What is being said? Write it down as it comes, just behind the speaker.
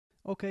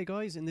Okay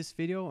guys, in this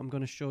video I'm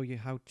going to show you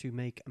how to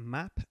make a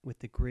map with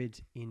the grid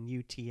in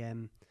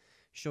UTM,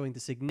 showing the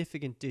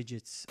significant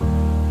digits.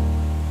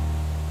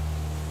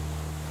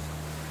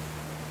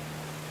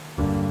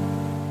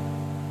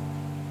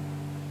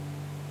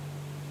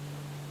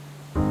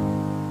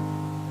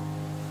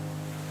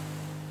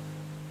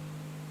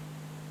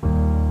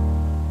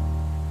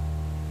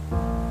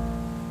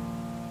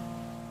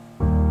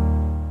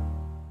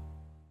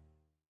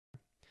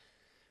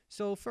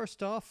 So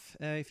first off,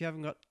 if you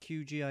haven't got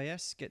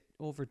QGIS, get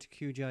over to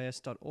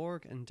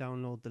qgis.org and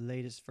download the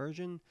latest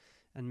version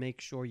and make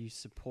sure you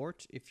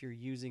support if you're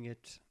using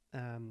it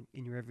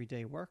in your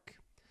everyday work.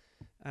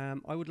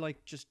 I would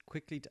like just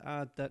quickly to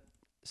add that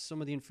some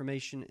of the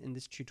information in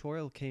this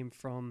tutorial came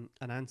from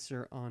an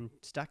answer on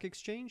Stack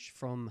Exchange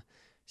from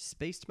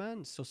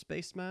Spaceman. So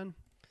Spaceman,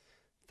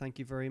 thank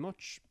you very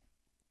much.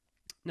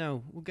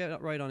 Now we'll get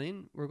right on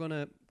in. We're going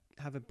to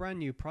have a brand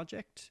new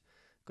project.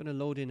 Going to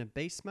load in a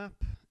base map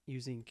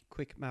using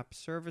quick map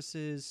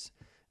services,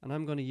 and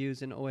I'm going to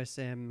use an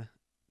OSM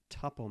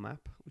topo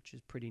map, which is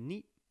pretty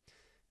neat.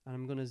 And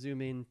I'm going to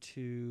zoom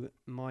into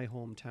my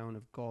hometown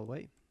of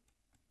Galway,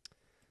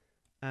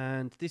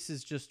 and this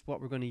is just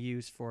what we're going to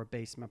use for a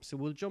base map. So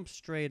we'll jump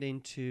straight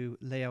into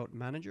layout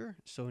manager.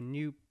 So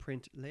new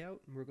print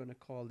layout, and we're going to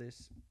call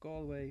this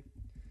Galway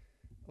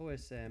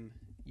OSM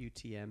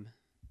UTM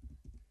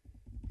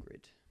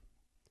grid.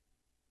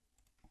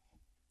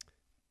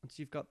 Once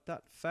you've got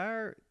that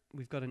far,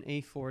 we've got an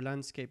A4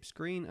 landscape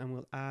screen, and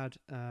we'll add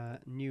a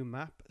new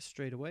map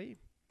straight away.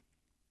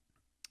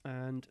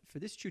 And for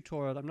this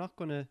tutorial, I'm not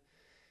going to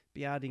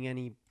be adding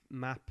any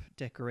map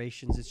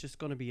decorations. It's just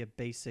going to be a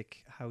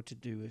basic how to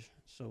do it.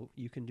 So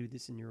you can do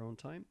this in your own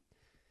time.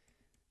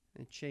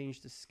 And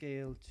change the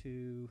scale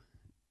to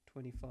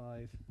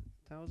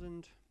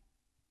 25,000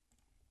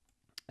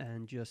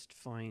 and just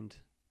find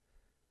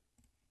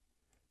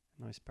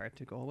a nice part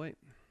to go away.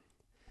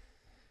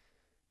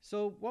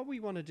 So what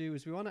we want to do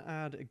is we want to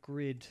add a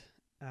grid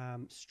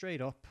straight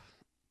up.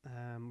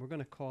 We're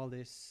going to call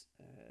this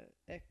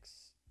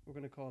X. We're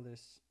going to call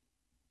this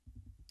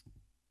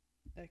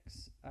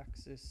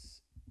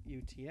X-axis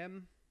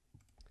UTM,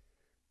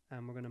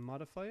 and we're going to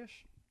modify it.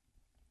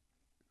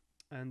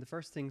 And the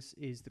first thing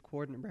is the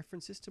coordinate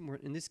reference system.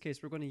 In this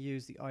case, we're going to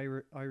use the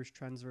Irish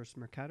Transverse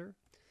Mercator.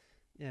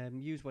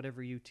 Use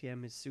whatever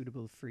UTM is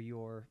suitable for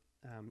your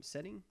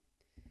setting.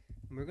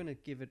 And we're going to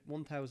give it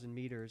 1,000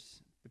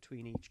 meters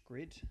between each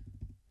grid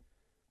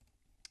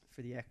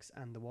for the X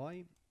and the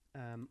Y.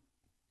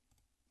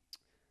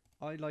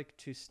 I like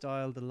to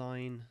style the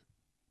line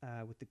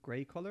with the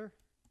grey color,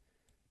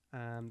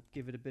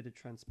 give it a bit of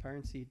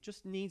transparency. It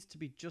just needs to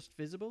be just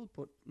visible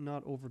but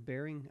not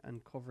overbearing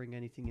and covering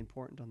anything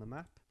important on the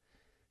map.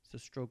 So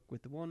stroke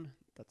with the 1,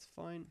 that's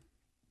fine.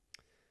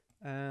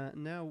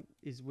 Now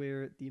is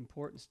where the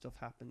important stuff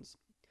happens.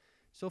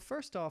 So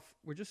first off,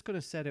 we're just going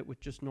to set it with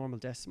just normal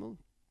decimal.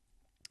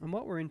 And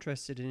what we're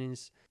interested in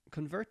is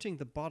converting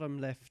the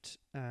bottom left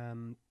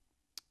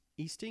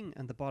easting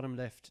and the bottom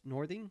left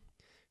northing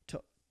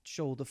to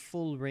show the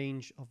full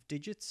range of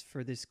digits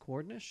for this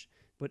coordinate.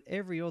 But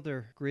every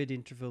other grid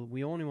interval,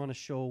 we only want to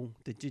show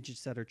the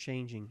digits that are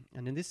changing.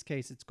 And in this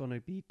case, it's going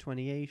to be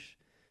 28,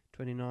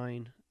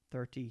 29,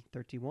 30,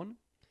 31.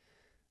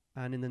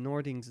 And in the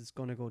northings, it's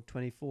going to go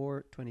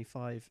 24,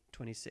 25,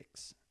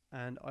 26.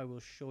 And I will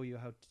show you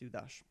how to do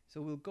that.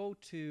 So we'll go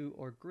to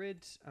our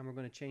grid and we're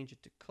going to change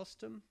it to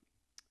custom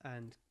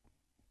and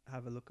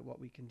have a look at what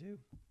we can do.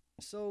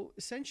 So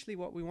essentially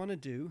what we want to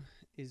do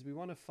is we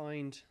want to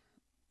find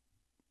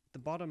the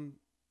bottom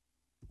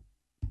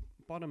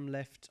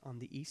left on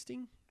the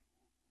easting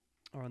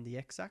or on the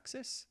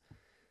x-axis,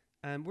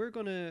 and we're not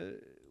going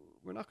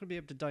to be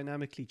able to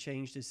dynamically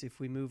change this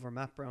if we move our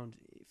map around.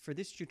 For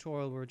this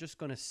tutorial, we're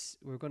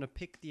going to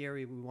pick the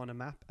area we want to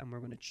map, and we're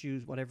going to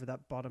choose whatever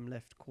that bottom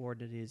left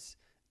coordinate is.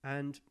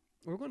 And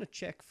we're going to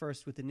check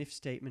first with an if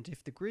statement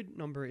if the grid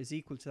number is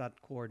equal to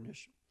that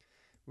coordinate.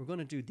 We're going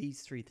to do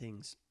these 3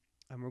 things,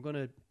 and we're going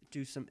to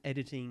do some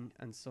editing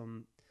and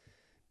some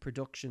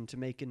production to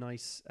make a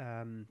nice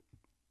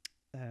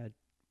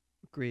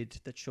grid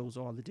that shows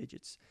all the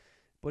digits.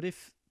 But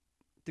if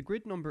the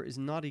grid number is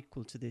not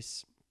equal to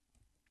this,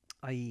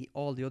 i.e.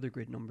 all the other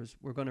grid numbers,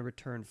 we're going to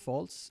return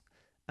false.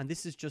 And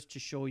this is just to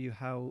show you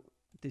how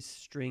this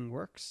string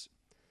works.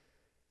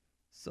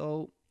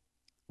 So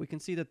we can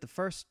see that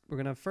we're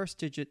going to have first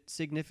digit,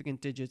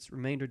 significant digits,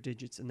 remainder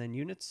digits, and then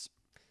units,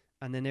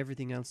 and then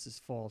everything else is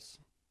false.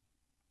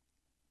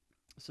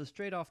 So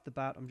straight off the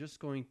bat, I'm just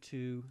going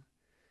to,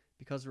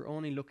 because we're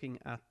only looking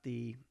at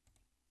the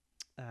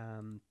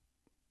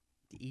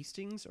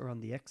eastings or on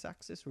the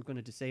x-axis, we're going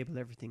to disable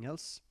everything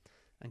else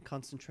and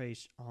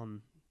concentrate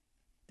on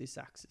this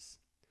axis.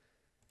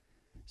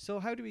 So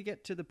how do we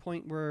get to the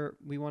point where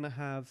we want to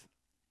have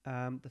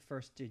the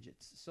first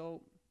digits?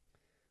 So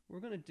what we're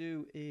going to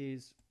do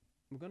is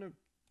we're going to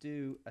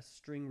do a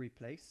string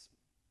replace,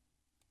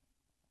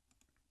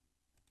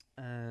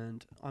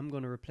 and I'm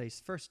going to replace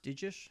first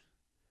digit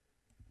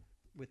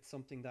with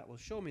something that will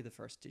show me the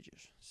first digit.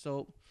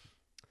 So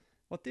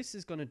What this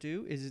is going to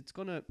do is it's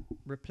going to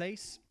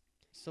replace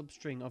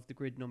substring of the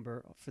grid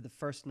number for the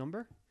first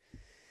number,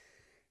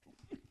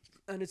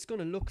 and it's going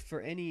to look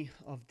for any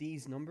of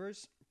these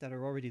numbers that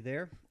are already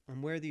there,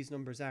 and where these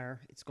numbers are,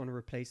 it's going to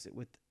replace it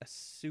with a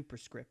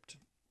superscript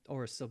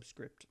or a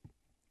subscript.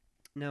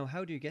 Now,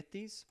 how do you get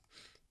these?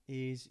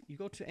 Is you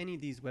go to any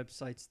of these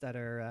websites that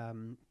are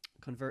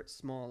convert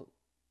small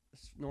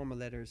normal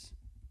letters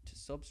to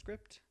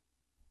subscript,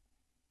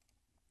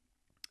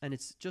 and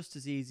it's just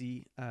as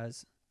easy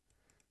as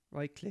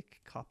right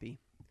click,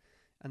 copy,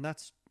 and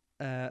that's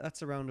a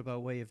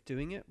roundabout way of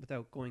doing it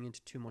without going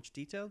into too much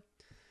detail.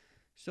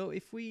 So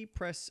if we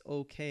press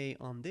OK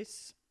on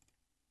this,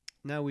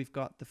 now we've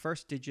got the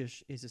first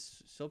digit is a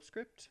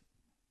subscript,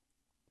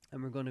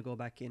 and we're going to go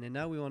back in, and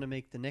now we want to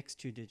make the next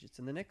two digits,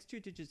 and the next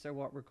two digits are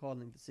what we're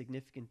calling the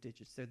significant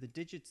digits. They're the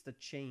digits that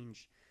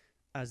change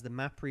as the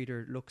map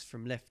reader looks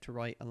from left to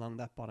right along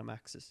that bottom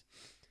axis.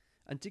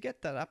 And to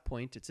get to that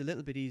point, it's a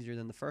little bit easier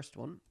than the first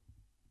one.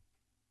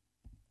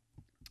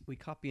 We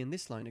copy in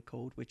this line of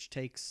code, which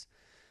takes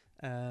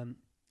a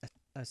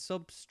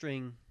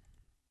substring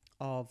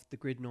of the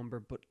grid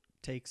number, but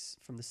takes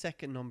from the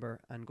second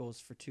number and goes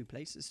for two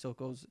places. So it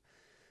goes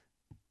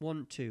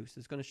 1, 2. So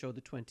it's going to show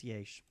the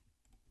 28.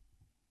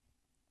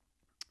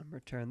 And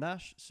return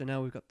that. So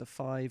now we've got the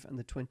 5 and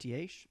the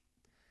 28.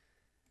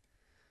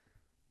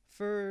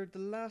 For the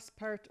last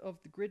part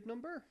of the grid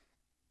number,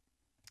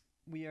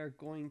 we are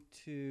going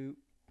to,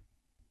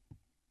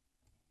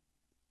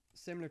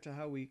 similar to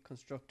how we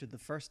constructed the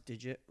first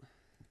digit,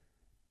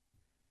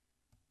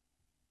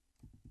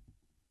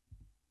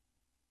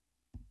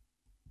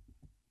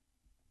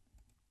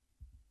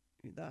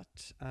 do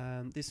that.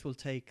 This will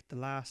take the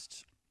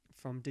last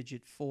from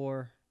digit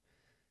 4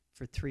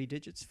 for 3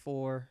 digits,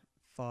 4,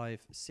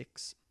 5,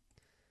 6,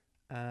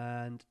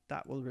 and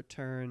that will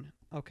return.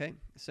 Okay,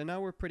 so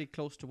now we're pretty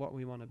close to what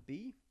we want to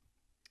be.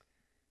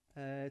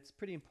 It's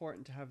pretty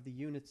important to have the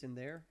units in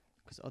there,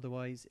 because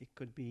otherwise it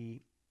could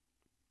be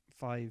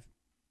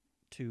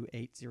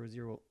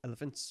 52800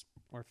 elephants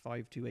or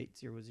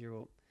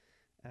 52800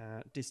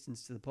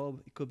 distance to the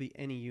pub. It could be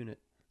any unit.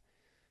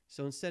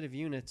 So instead of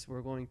units,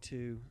 we're going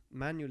to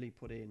manually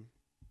put in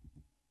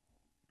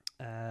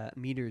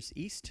meters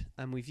east,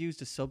 and we've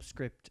used a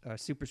subscript,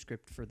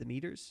 superscript for the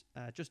meters,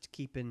 just to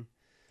keep in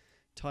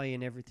tie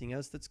in everything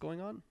else that's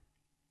going on.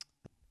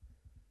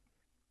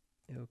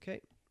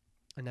 Okay,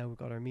 and now we've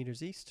got our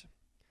meters east,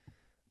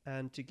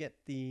 and to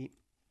get the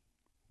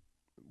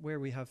where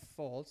we have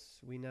false,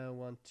 we now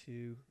want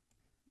to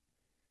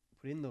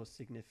put in those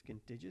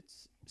significant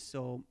digits.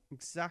 So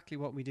exactly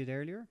what we did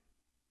earlier.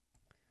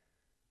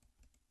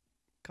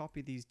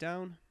 Copy these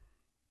down,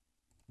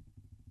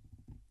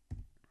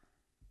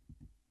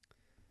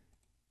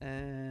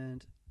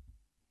 and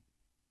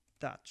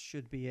that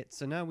should be it.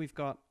 So now we've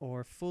got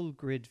our full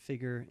grid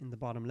figure in the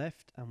bottom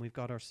left, and we've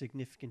got our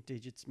significant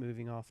digits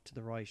moving off to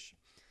the right.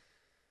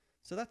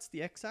 So that's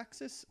the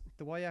x-axis.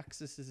 The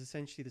y-axis is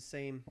essentially the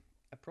same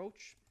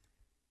approach.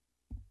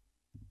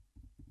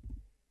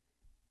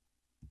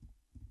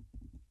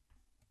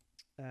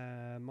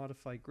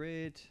 Modify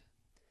grid.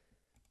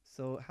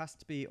 So it has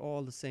to be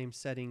all the same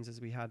settings as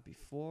we had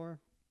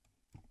before.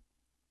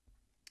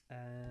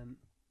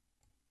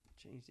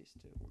 Change this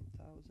to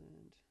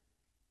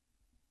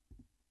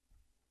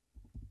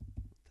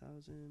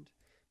 1000.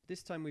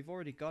 This time we've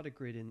already got a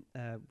grid in,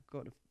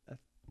 got a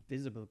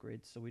visible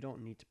grid, so we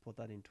don't need to put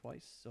that in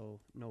twice. So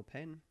no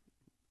pen,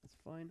 that's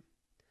fine.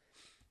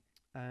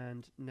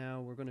 And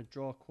now we're going to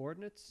draw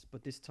coordinates,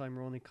 but this time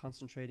we're only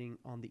concentrating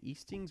on the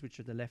eastings, which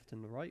are the left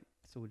and the right.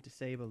 So we'll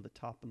disable the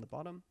top and the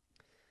bottom,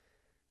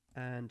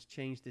 and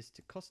change this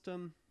to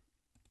custom.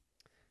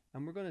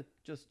 And we're going to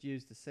just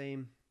use the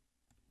same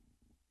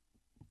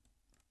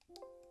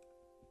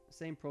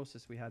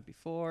process we had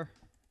before.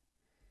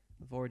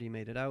 I've already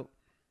made it out.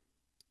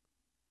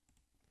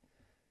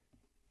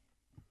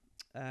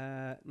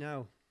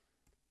 Now,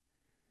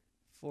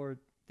 for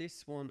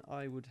this one,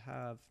 I would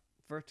have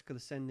vertical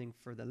ascending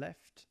for the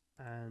left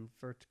and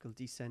vertical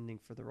descending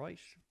for the right.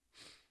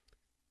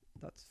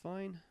 That's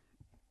fine.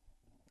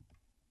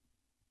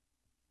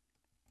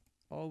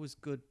 Always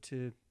good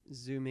to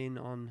zoom in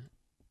on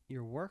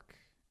your work.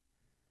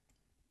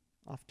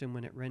 Often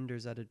when it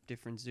renders at a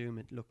different zoom,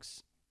 it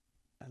looks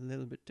a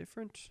little bit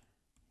different.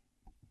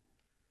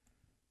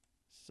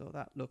 So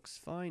that looks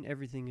fine.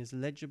 Everything is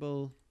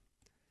legible,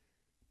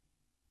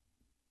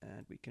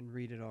 and we can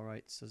read it all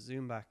right. So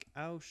zoom back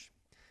out.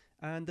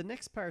 And the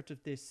next part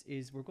of this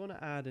is we're going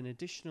to add an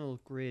additional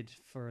grid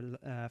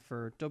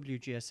for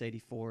WGS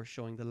 84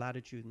 showing the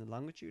latitude and the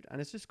longitude,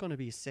 and it's just going to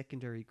be a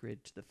secondary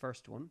grid to the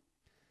first one.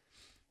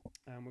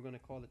 And we're going to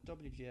call it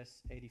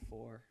WGS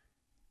 84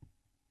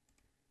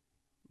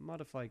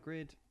 modify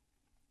grid.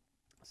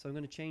 So I'm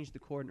going to change the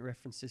coordinate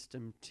reference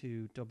system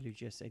to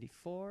WGS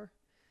 84.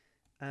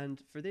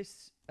 And for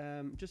this,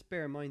 just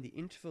bear in mind the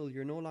interval,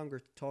 you're no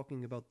longer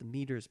talking about the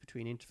meters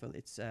between interval.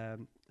 It's a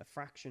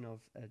fraction of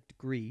a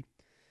degree.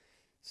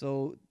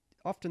 So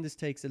often this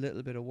takes a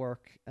little bit of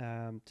work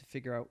to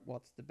figure out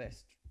what's the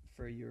best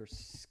for your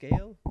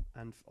scale,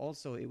 and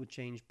also it would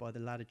change by the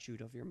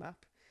latitude of your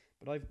map.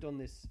 But I've done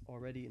this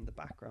already in the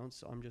background,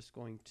 so I'm just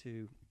going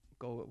to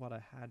go with what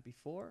I had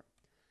before.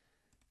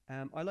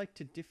 I like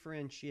to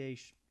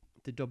differentiate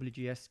the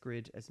WGS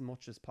grid as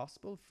much as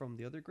possible from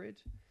the other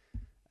grid,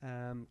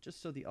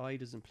 just so the eye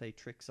doesn't play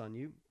tricks on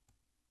you.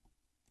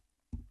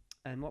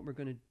 And what we're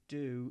going to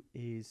do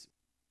is,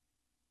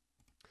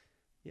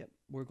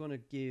 we're going to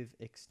give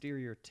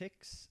exterior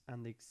ticks,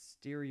 and the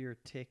exterior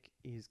tick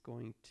is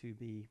going to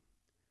be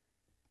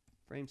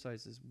frame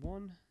size is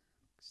 1,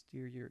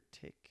 exterior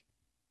tick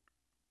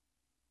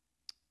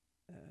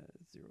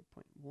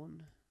 0.1.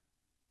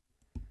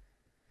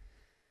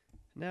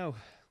 Now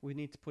we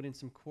need to put in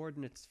some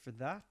coordinates for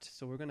that,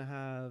 so we're going to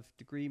have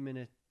degree,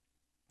 minute,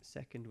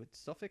 second with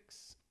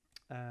suffix.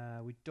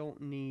 We don't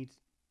need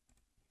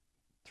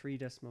 3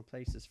 decimal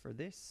places for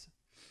this,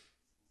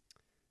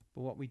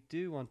 but what we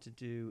do want to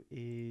do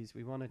is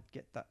we want to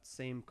get that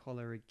same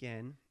color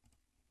again,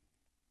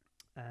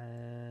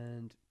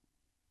 and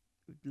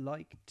we'd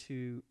like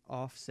to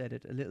offset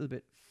it a little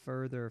bit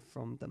further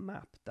from the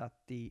map that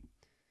the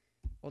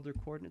other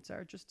coordinates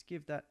are, just to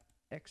give that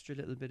extra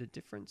little bit of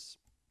difference.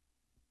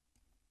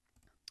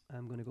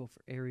 I'm going to go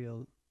for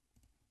aerial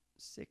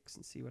 6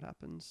 and see what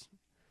happens.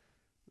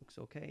 Looks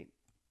okay.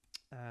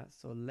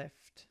 So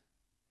left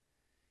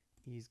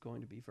is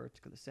going to be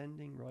vertical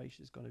ascending, right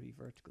is going to be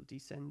vertical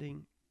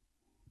descending.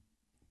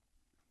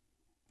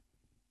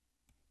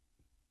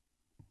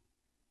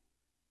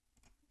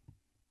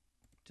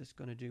 Just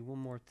going to do one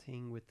more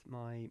thing with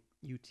my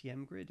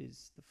UTM grid,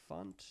 is the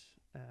font.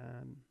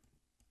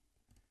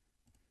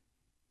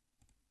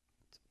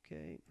 It's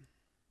okay.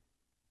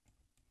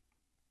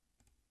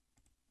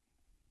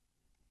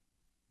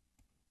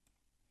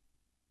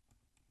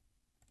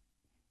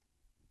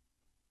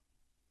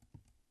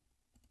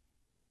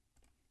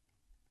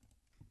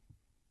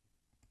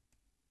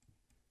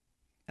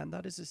 And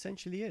that is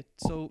essentially it.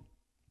 So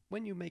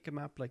when you make a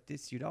map like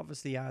this, you'd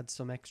obviously add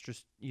some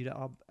extras. You'd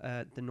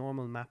add the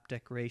normal map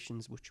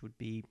decorations, which would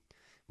be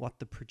what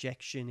the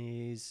projection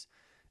is,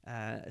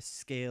 a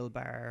scale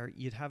bar.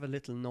 You'd have a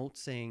little note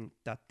saying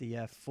that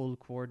the full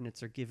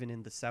coordinates are given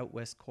in the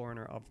southwest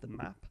corner of the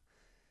map.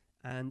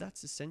 And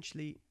that's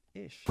essentially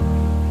it.